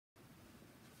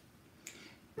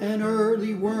An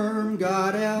early worm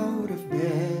got out of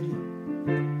bed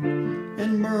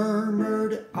and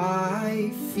murmured,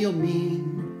 "I feel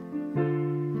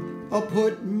mean. I'll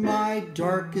put my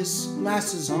darkest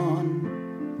glasses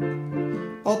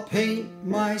on. I'll paint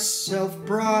myself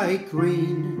bright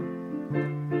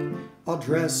green. I'll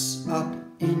dress up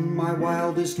in my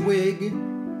wildest wig,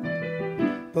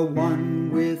 the one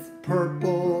with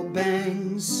purple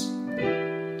bangs.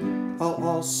 I'll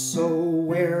also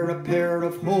wear a pair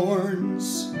of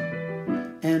horns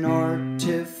and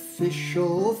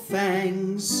artificial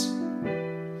fangs."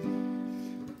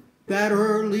 That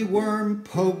early worm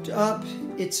poked up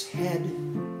its head,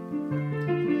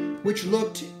 which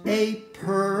looked a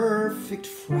perfect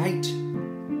fright.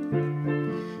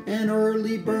 An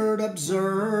early bird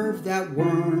observed that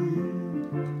worm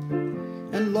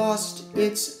and lost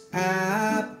its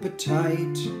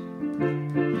appetite.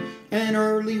 An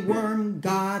early worm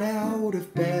got out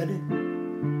of bed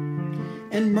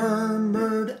and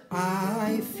murmured,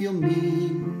 "I feel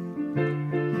mean.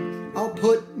 I'll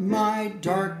put my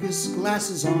darkest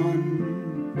glasses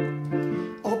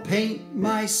on. I'll paint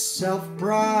myself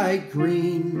bright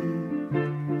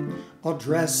green. I'll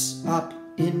dress up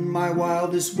in my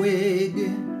wildest wig,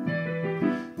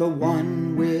 the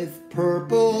one with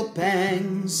purple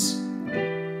bangs.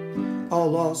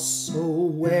 I'll also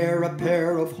wear a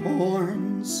pair of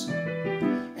horns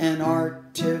and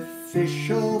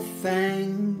artificial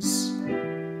fangs."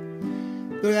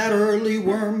 That early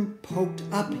worm poked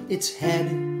up its head,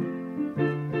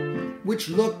 which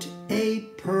looked a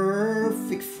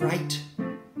perfect fright.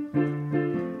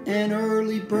 An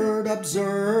early bird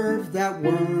observed that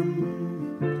worm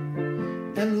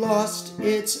and lost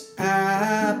its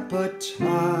appetite.